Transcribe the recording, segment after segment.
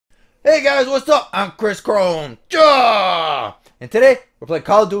Hey guys, what's up? I'm Chris Chrome. And today, we're playing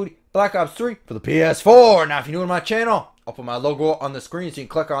Call of Duty Black Ops 3 for the PS4. Now, if you're new to my channel, I'll put my logo on the screen so you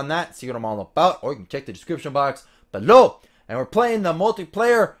can click on that, see what I'm all about, or you can check the description box below. And we're playing the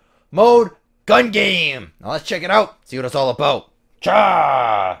multiplayer mode gun game. Now, let's check it out, see what it's all about.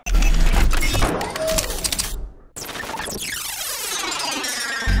 Cha!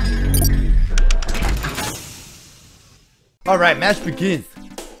 Alright, match begins.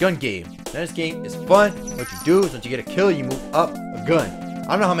 Gun game. Now, this game is fun. What you do is once you get a kill, you move up a gun.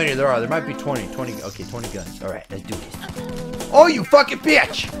 I don't know how many there are. There might be 20. Okay, 20 guns. Alright, let's do this. Oh, you fucking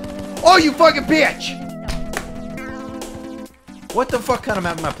bitch! Oh, you fucking bitch! What the fuck kind of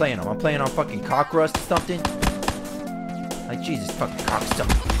map am I playing on? I'm playing on fucking Cockrust or something? Like, Jesus fucking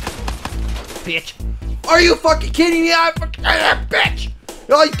cocksucker. Bitch. Are you fucking kidding me? I fucking bitch!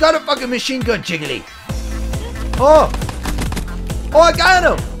 Oh, you got a fucking machine gun, Jiggly. Oh! Oh, I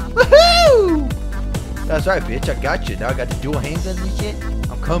got him! Woohoo! That's right, bitch. I got you. Now I got the dual handguns and shit.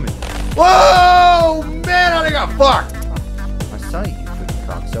 I'm coming. Whoa! Man, I got fucked! I saw you, freaking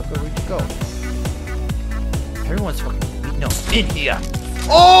cocksucker. Where'd you go? Everyone's fucking meeting up in here.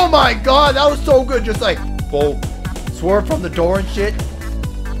 Oh my god, that was so good. Just like, boom. Swerve from the door and shit.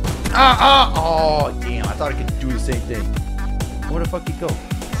 Oh, damn. I thought I could do the same thing. Where the fuck you go?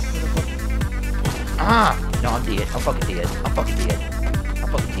 No, I'm dead. I'm fucking dead. I'm fucking dead. I'm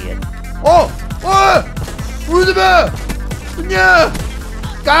fucking dead. Oh! Oh! Where's the man? Yeah!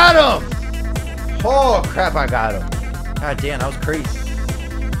 Got him! Oh, crap, I got him. God damn, that was crazy.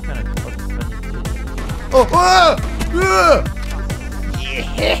 Oh! Oh!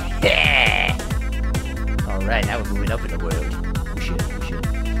 Yeah! Alright, now we're moving up in the world. Oh, shit. Oh, shit.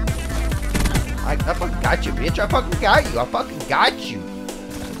 I fucking got you, bitch. I fucking got you. I fucking got you.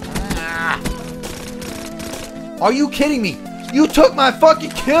 Are you kidding me? You took my fucking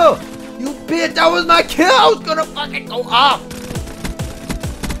kill! You bitch, that was my kill! I was gonna fucking go up!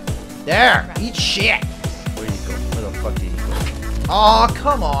 There! Eat shit! Where did he go? Where the fuck did he go? Aw, oh,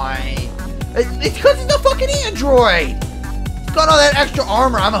 come on! It's because he's a fucking android! He's got all that extra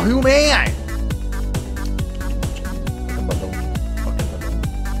armor, I'm a human! Fucking baloney. Fucking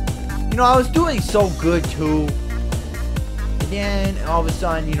baloney. You know, I was doing so good too. And then, all of a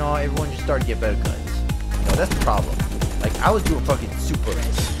sudden, you know, everyone just started to get better guns. No, that's the problem. Like, I was doing fucking super.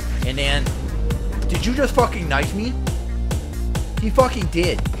 And then, did you just fucking knife me? He fucking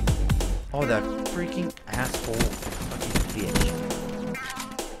did. Oh, that freaking asshole fucking bitch.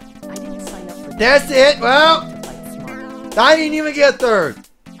 I didn't sign up for that's it! Well, I didn't even get third.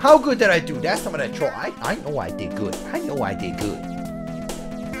 How good did I do? That's some of that troll. I know I did good. I know I did good.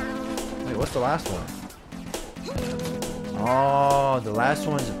 Wait, what's the last one? Oh, the last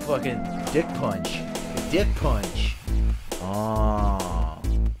one's a fucking dick punch. Dick punch. Oh.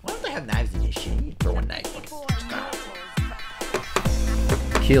 Why don't they have knives in this shit? You throw a knife.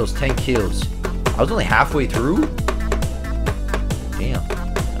 Kills, 10 kills. I was only halfway through? Damn.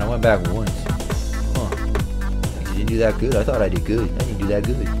 And I went back once. Huh. I didn't do that good. I thought I did good. I didn't do that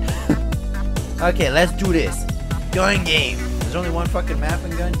good. Okay, let's do this. Gun game. There's only one fucking map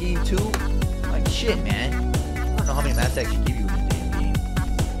in gun game too? Like shit, man. I don't know how many maps I actually give you in this game.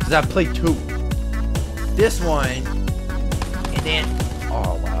 Because I've played 2. This one, and then,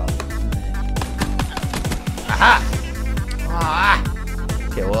 oh wow. Aha! Ah!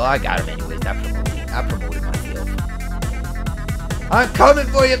 Okay, well I got him anyways. I promoted myself. I'm coming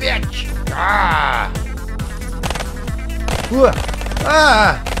for you, bitch! Ah!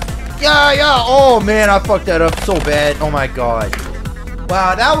 Ah! Yeah! Oh man, I fucked that up so bad. Oh my god.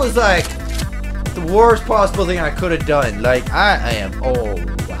 Wow, that was like the worst possible thing I could have done. Like I am. Oh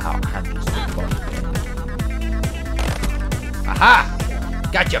wow, I'm just so fucking. Aha!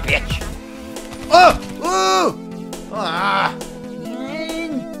 Gotcha, bitch! Oh! Oh! Ah!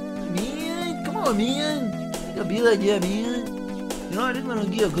 Man! Come on, man! You gotta be like that, man. You know, I didn't want to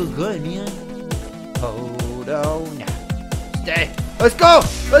get a good gun, man. Hold on. Stay. Let's go!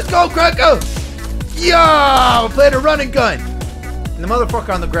 Let's go, Cracker! Yeah! We're playing a running gun! And the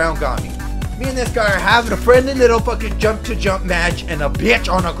motherfucker on the ground got me. Me and this guy are having a friendly little fucking jump-to-jump match, and a bitch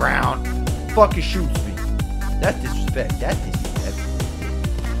on the ground fucking shoots me. That's disrespect. That's disrespect.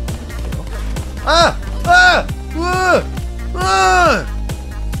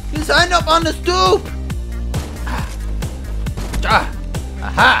 You signed up on the stoop! Aha!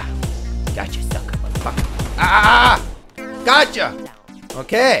 Gotcha, sucker, motherfucker. Gotcha!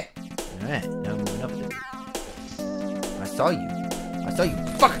 Okay. Alright, now moving up there. I saw you,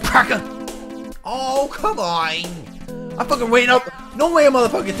 fucking cracker! Oh, come on! I'm fucking waiting up. No way a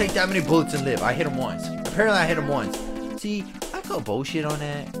motherfucker can take that many bullets and live. I hit him once. Apparently I hit him once. See, I call bullshit on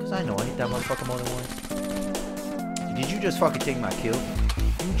that? Because I know I hit that motherfucker more than once. Did you just fucking take my kill?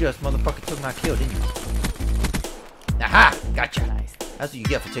 You just motherfucking took my kill, didn't you? Aha! Gotcha! That's what you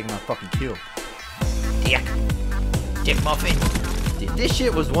get for taking my fucking kill. Dick muffin! If this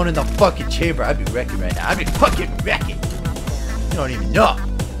shit was one in the fucking chamber, I'd be wrecking right now. I'd be fucking wrecking! You don't even know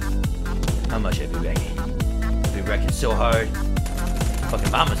how much I'd be wrecking. I'd be wrecking so hard. Fucking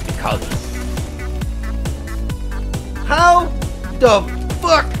mama's be calling. How the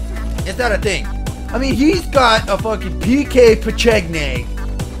fuck is that a thing? I mean, he's got a fucking PK Pachegnac,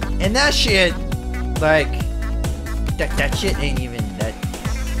 and that shit, like, that shit ain't even that.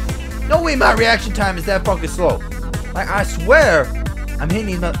 No way my reaction time is that fucking slow. Like, I swear, I'm hitting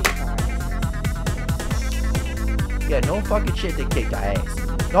these yeah, no fucking shit, they kicked our ass.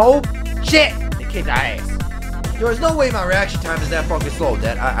 No shit, they kicked our ass. There's no way my reaction time is that fucking slow.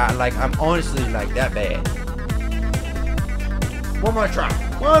 That I'm honestly like that bad. One more try.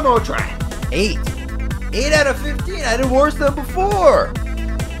 One more try. 8. 8 out of 15. I did worse than before.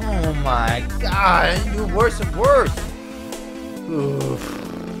 Oh my god. I didn't do worse and worse. Oof.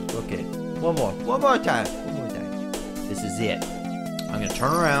 Okay. One more. One more time. One more time. This is it. I'm gonna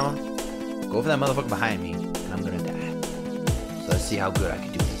turn around, go for that motherfucker behind me, and I'm gonna die. So let's see how good I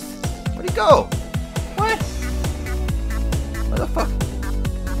can do this. Where'd he go? What? What the fuck?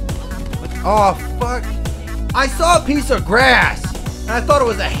 What? Oh fuck. I saw a piece of grass, and I thought it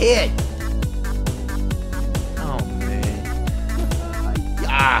was a head. Oh man.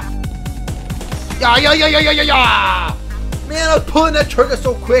 Yeah. Man, I was pulling that trigger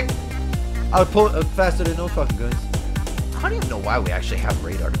so quick. I was pulling faster than those fucking guns. I don't even know why we actually have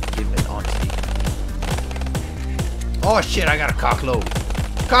radar to begin with, honestly. Oh shit, I got a cock load.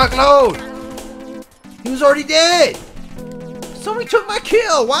 Cock load! He was already dead! Somebody took my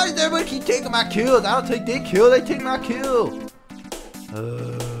kill! Why does everybody keep taking my kills? I don't take their kill, they take my kill. Oh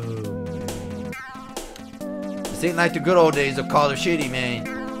man. This ain't like the good old days of Call of Duty, man.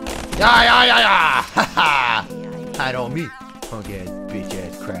 Yeah! Haha! Hide on me. Punk ass, bitch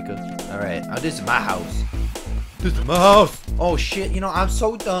ass cracker. Alright, this is my house. This is my house. Oh shit, you know, I'm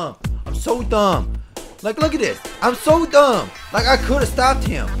so dumb. I'm so dumb. Like, look at this. I'm so dumb. Like, I could have stopped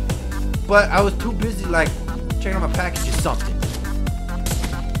him. But I was too busy, like, checking out my package or something.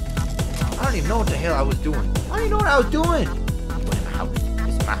 I don't even know what the hell I was doing. I don't even know what I was doing. I'm going in my house.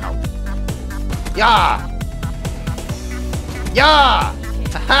 This is my house. Yeah! Yeah!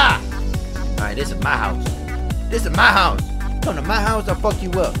 Haha! Alright, this is my house. This is my house. Come to my house, I'll fuck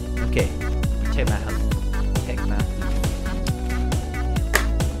you up. Okay. Take my house. Take my house.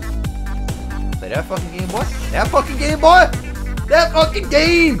 Play that fucking game, boy. That fucking game, boy. That fucking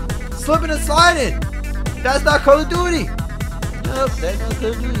game. Slipping and sliding. That's not Call of Duty. Nope, that's not Call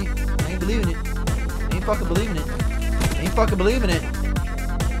of Duty. I ain't believing it. I ain't fucking believing it. I ain't fucking believing it.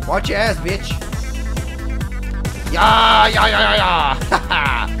 Watch your ass, bitch. Yeah.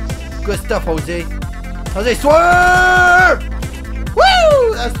 Good stuff, Jose. Jose, swerve!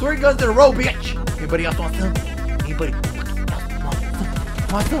 Woo! That's 3 guns in a row, bitch. Anybody else want some? Anybody else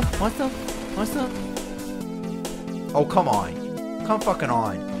want some? Want some? Want some? Oh, come on. Come fucking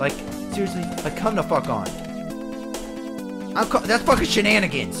on. Like, seriously? Like, come the fuck on. That's fucking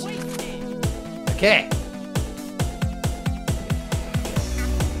shenanigans. Okay.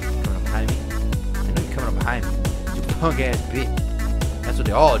 Coming up behind me. I know you're coming up behind me. You punk ass bitch. That's what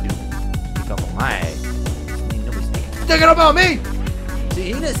they all do. Sneak up on my ass. Nobody's sneaking up on me! See,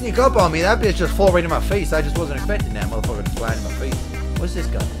 he didn't sneak up on me. That bitch just flew right in my face. I just wasn't expecting that motherfucker to fly in my face. What's this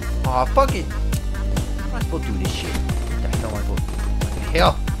gun? Aw, fuck it. How am I supposed to do this shit? What the hell am I supposed to do? What the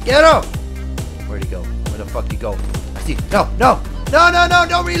hell? Get him! Where'd he go? Where the fuck he go? I see. No!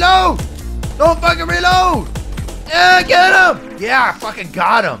 Don't reload! Don't fucking reload! Yeah, get him! Yeah, I fucking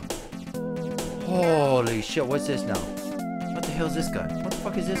got him! Holy shit, what's this now? What the hell is this gun? What the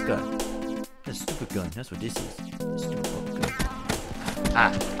fuck is this gun? That's a stupid gun. That's what this is. Stupid fucking gun.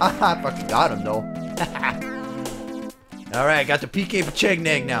 I fucking got him though. Alright, got the PK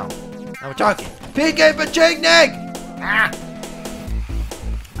Pachegnac now. Now we're talking. PK Pachegnac! I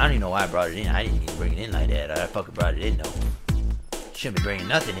don't even know why I brought it in. I didn't even bring it in like that. I fucking brought it in though. Shouldn't be bringing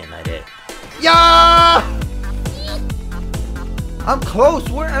nothing in like that. Yeah! I'm close.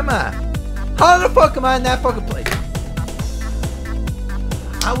 Where am I? How the fuck am I in that fucking place?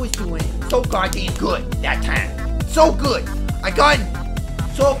 I was doing so goddamn good that time. So good. I got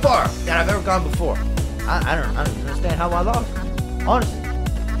so far that I've ever gone before. I don't understand how I lost. Honestly.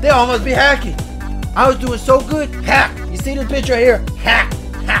 They all must be hacking. I was doing so good. Hack. You see this bitch right here? Hack.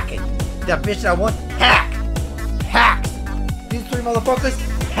 Hacking. That bitch that won? Hack. Hacks. These 3 motherfuckers?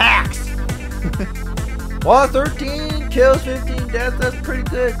 Hacks. 113. kills, 15 deaths. That's pretty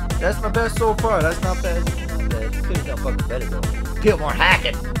good. That's my best so far. That's not bad. Could have done fucking better though. Get more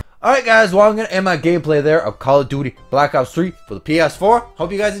hacking. Alright guys, well I'm going to end my gameplay there of Call of Duty Black Ops 3 for the PS4.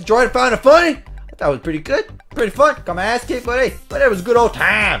 Hope you guys enjoyed it, found it funny. I thought it was pretty good. Pretty fun. Got my ass kicked, but hey, it was a good old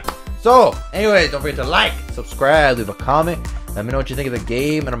time. So, anyways, don't forget to like, subscribe, leave a comment. Let me know what you think of the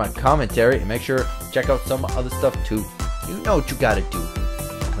game and my commentary. And make sure to check out some other stuff too. You know what you gotta do.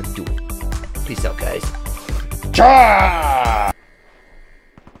 Do it. Peace out, guys. Cha!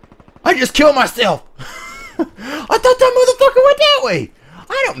 I just killed myself. I thought that motherfucker went that way.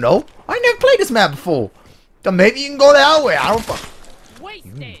 I don't know. I never played this map before. So maybe you can go that way. I don't fuck.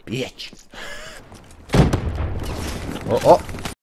 You bitch. Oh.